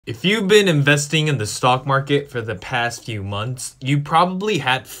If you've been investing in the stock market for the past few months, you probably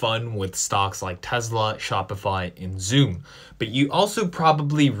had fun with stocks like Tesla, Shopify, and Zoom. But you also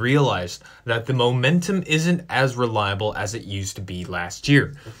probably realized that the momentum isn't as reliable as it used to be last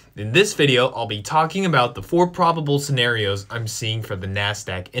year. In this video, I'll be talking about the 4 probable scenarios I'm seeing for the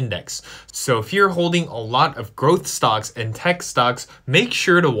Nasdaq Index. So if you're holding a lot of growth stocks and tech stocks, make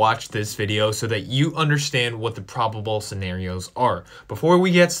sure to watch this video so that you understand what the probable scenarios are. Before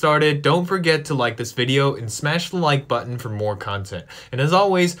we get started, don't forget to like this video and smash the like button for more content. And as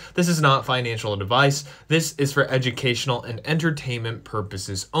always, this is not financial advice. This is for educational and entertainment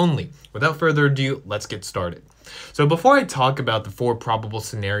purposes only. Without further ado, let's get started. So before I talk about the 4 probable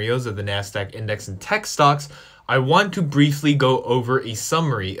scenarios of the Nasdaq Index and tech stocks, I want to briefly go over a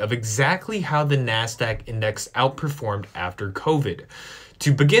summary of exactly how the Nasdaq Index outperformed after COVID.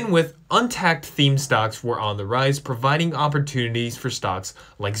 To begin with, untagged theme stocks were on the rise, providing opportunities for stocks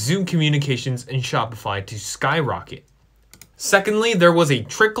like Zoom Communications and Shopify to skyrocket. Secondly, there was a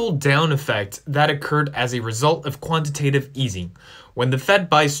trickle-down effect that occurred as a result of quantitative easing. When the Fed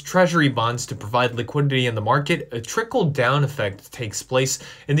buys treasury bonds to provide liquidity in the market, a trickle-down effect takes place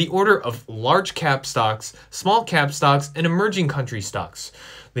in the order of large-cap stocks, small-cap stocks, and emerging country stocks.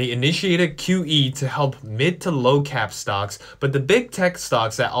 They initiated QE to help mid to low-cap stocks, but the big tech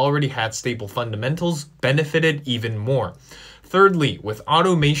stocks that already had stable fundamentals benefited even more. Thirdly, with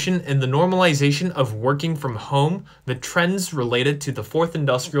automation and the normalization of working from home, the trends related to the 4th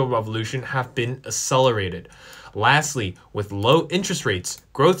Industrial Revolution have been accelerated. Lastly, with low interest rates,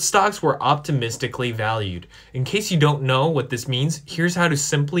 growth stocks were optimistically valued. In case you don't know what this means, here's how to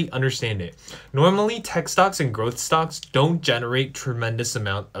simply understand it. Normally, tech stocks and growth stocks don't generate tremendous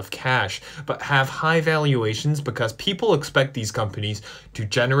amount of cash, but have high valuations because people expect these companies to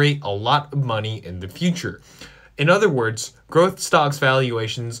generate a lot of money in the future. In other words, growth stocks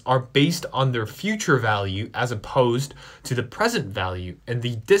valuations are based on their future value as opposed to the present value, and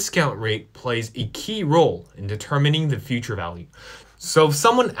the discount rate plays a key role in determining the future value. So if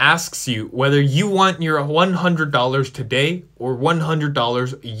someone asks you whether you want your $100 today or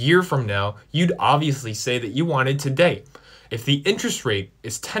 $100 a year from now, you'd obviously say that you want it today. If the interest rate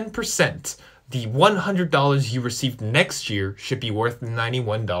is 10%, the $100 you receive next year should be worth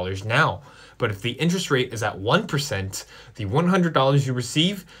 $91 now. But if the interest rate is at 1%, the $100 you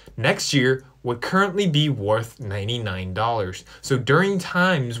receive next year would currently be worth $99. So during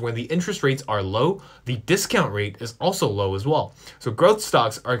times when the interest rates are low, the discount rate is also low as well. So growth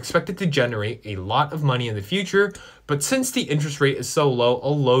stocks are expected to generate a lot of money in the future, but since the interest rate is so low, a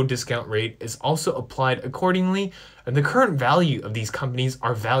low discount rate is also applied accordingly, and the current value of these companies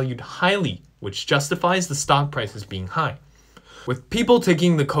are valued highly, which justifies the stock prices being high. With people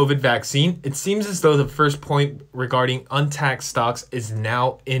taking the COVID vaccine, it seems as though the first point regarding untagged stocks is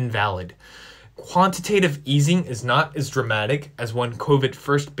now invalid. Quantitative easing is not as dramatic as when COVID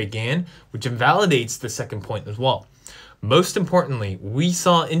first began, which invalidates the second point as well. Most importantly, we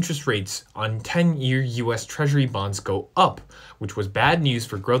saw interest rates on 10-year US Treasury bonds go up, which was bad news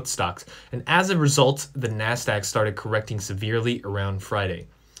for growth stocks, and as a result, the Nasdaq started correcting severely around Friday.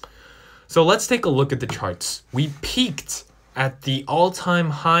 So let's take a look at the charts. We peaked at the all-time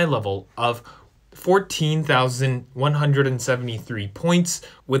high level of 14,173 points,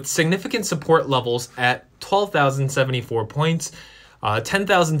 with significant support levels at 12,074 points,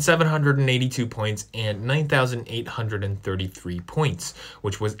 10,782 points, and 9,833 points,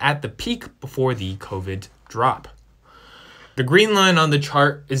 which was at the peak before the COVID drop. The green line on the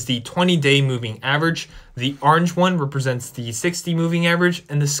chart is the 20-day moving average, the orange one represents the 60 moving average,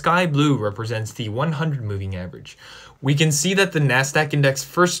 and the sky blue represents the 100 moving average. We can see that the Nasdaq Index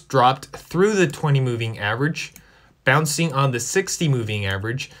first dropped through the 20 moving average, bouncing on the 60 moving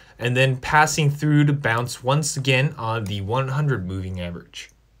average, and then passing through to bounce once again on the 100 moving average.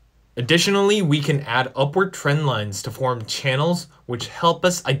 Additionally, we can add upward trend lines to form channels which help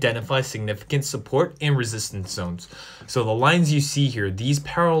us identify significant support and resistance zones. So the lines you see here, these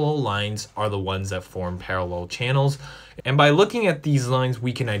parallel lines are the ones that form parallel channels. And by looking at these lines,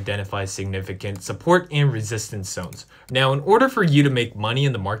 we can identify significant support and resistance zones. Now, in order for you to make money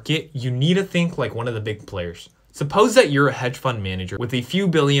in the market, you need to think like one of the big players. Suppose that you're a hedge fund manager with a few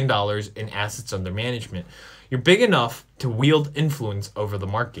 $1 billion in assets under management. You're big enough to wield influence over the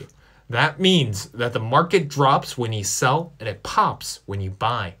market. That means that the market drops when you sell and it pops when you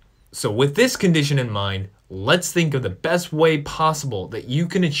buy. So with this condition in mind, let's think of the best way possible that you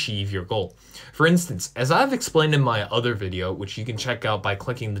can achieve your goal. For instance, as I've explained in my other video, which you can check out by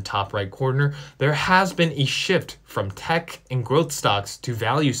clicking the top right corner, there has been a shift from tech and growth stocks to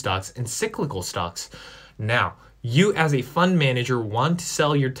value stocks and cyclical stocks. Now, You as a fund manager want to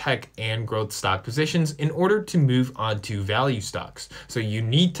sell your tech and growth stock positions in order to move on to value stocks. So you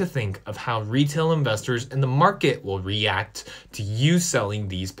need to think of how retail investors in the market will react to you selling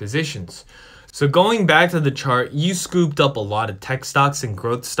these positions. So going back to the chart, you scooped up a lot of tech stocks and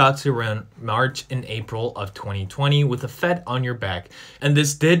growth stocks around March and April of 2020 with the Fed on your back. And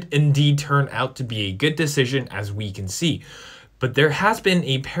this did indeed turn out to be a good decision, as we can see. But there has been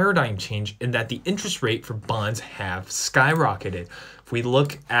a paradigm change in that the interest rate for bonds have skyrocketed. If we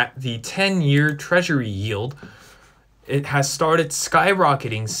look at the 10-year Treasury yield, it has started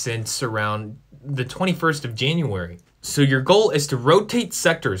skyrocketing since around the 21st of January. So your goal is to rotate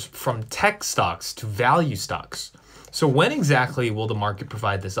sectors from tech stocks to value stocks. So when exactly will the market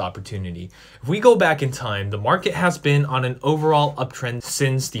provide this opportunity? If we go back in time, the market has been on an overall uptrend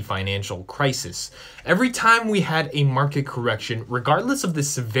since the financial crisis. Every time we had a market correction, regardless of the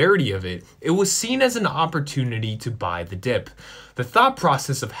severity of it, it was seen as an opportunity to buy the dip. The thought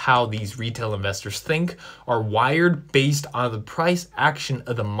process of how these retail investors think are wired based on the price action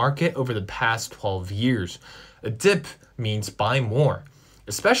of the market over the past 12 years. A dip means buy more.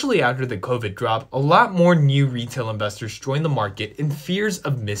 Especially after the COVID drop, a lot more new retail investors joined the market in fears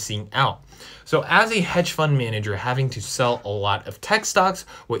of missing out. So as a hedge fund manager having to sell a lot of tech stocks,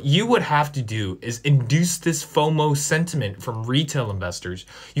 what you would have to do is induce this FOMO sentiment from retail investors.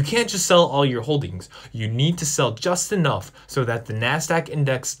 You can't just sell all your holdings. You need to sell just enough so that the Nasdaq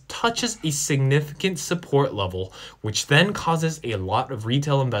Index touches a significant support level, which then causes a lot of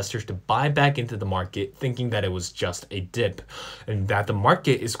retail investors to buy back into the market thinking that it was just a dip and that the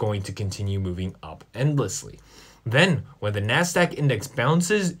market is going to continue moving up endlessly. Then, when the Nasdaq Index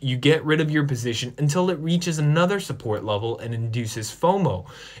bounces, you get rid of your position until it reaches another support level and induces FOMO.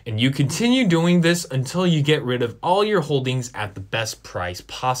 And you continue doing this until you get rid of all your holdings at the best price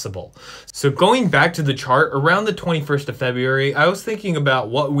possible. So going back to the chart, around the 21st of February, I was thinking about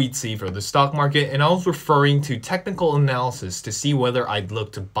what we'd see for the stock market, and I was referring to technical analysis to see whether I'd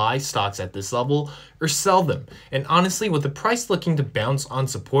look to buy stocks at this level or sell them. And honestly, with the price looking to bounce on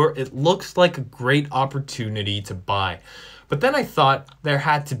support, it looks like a great opportunity to buy. But then I thought there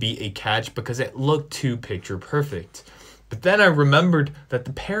had to be a catch because it looked too picture perfect. But then I remembered that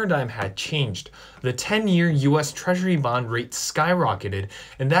the paradigm had changed. The 10-year US Treasury bond rate skyrocketed,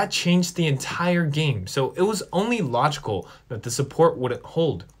 and that changed the entire game. So it was only logical that the support wouldn't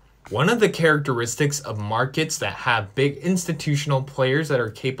hold. One of the characteristics of markets that have big institutional players that are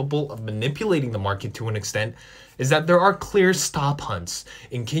capable of manipulating the market to an extent is that there are clear stop hunts.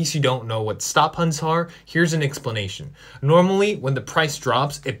 In case you don't know what stop hunts are, here's an explanation. Normally, when the price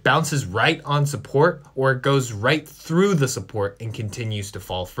drops, it bounces right on support or it goes right through the support and continues to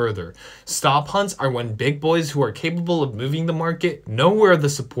fall further. Stop hunts are when big boys who are capable of moving the market know where the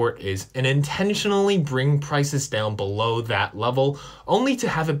support is and intentionally bring prices down below that level, only to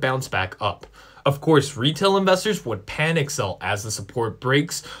have it bounce back up. Of course, retail investors would panic sell as the support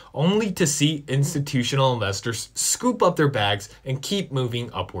breaks, only to see institutional investors scoop up their bags and keep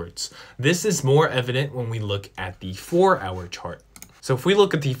moving upwards. This is more evident when we look at the 4-hour chart. So if we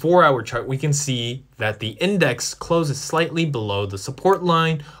look at the 4-hour chart, we can see that the index closes slightly below the support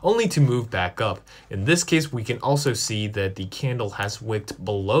line, only to move back up. In this case, we can also see that the candle has wicked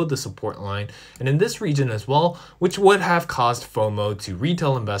below the support line, and in this region as well, which would have caused FOMO to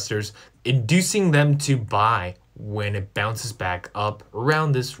retail investors, inducing them to buy when it bounces back up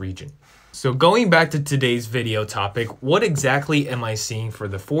around this region. So going back to today's video topic, what exactly am I seeing for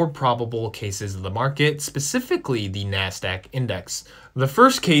the 4 probable cases of the market, specifically the Nasdaq Index? The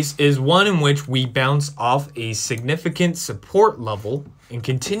first case is one in which we bounce off a significant support level and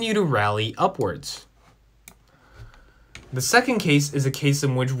continue to rally upwards. The second case is a case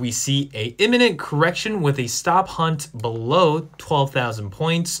in which we see an imminent correction with a stop hunt below 12,000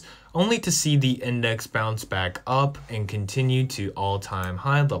 points, only to see the index bounce back up and continue to all-time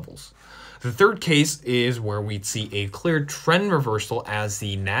high levels. The third case is where we'd see a clear trend reversal as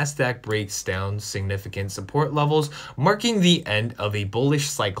the Nasdaq breaks down significant support levels, marking the end of a bullish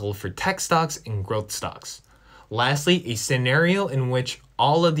cycle for tech stocks and growth stocks. Lastly, a scenario in which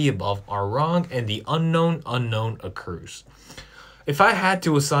all of the above are wrong and the unknown occurs. If I had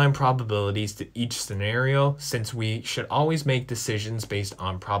to assign probabilities to each scenario, since we should always make decisions based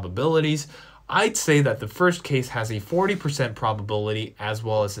on probabilities, I'd say that the first case has a 40% probability as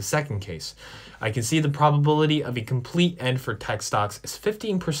well as the second case. I can see the probability of a complete end for tech stocks is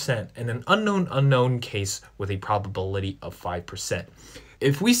 15% and an unknown case with a probability of 5%.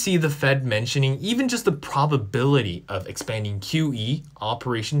 If we see the Fed mentioning even just the probability of expanding QE,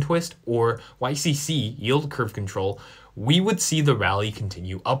 Operation Twist, or YCC, yield curve control, we would see the rally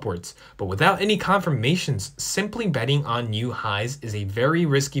continue upwards. But without any confirmations, simply betting on new highs is a very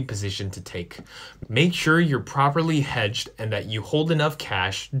risky position to take. Make sure you're properly hedged and that you hold enough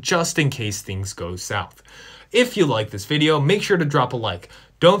cash just in case things go south. If you like this video, make sure to drop a like.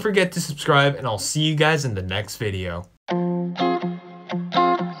 Don't forget to subscribe, and I'll see you guys in the next video.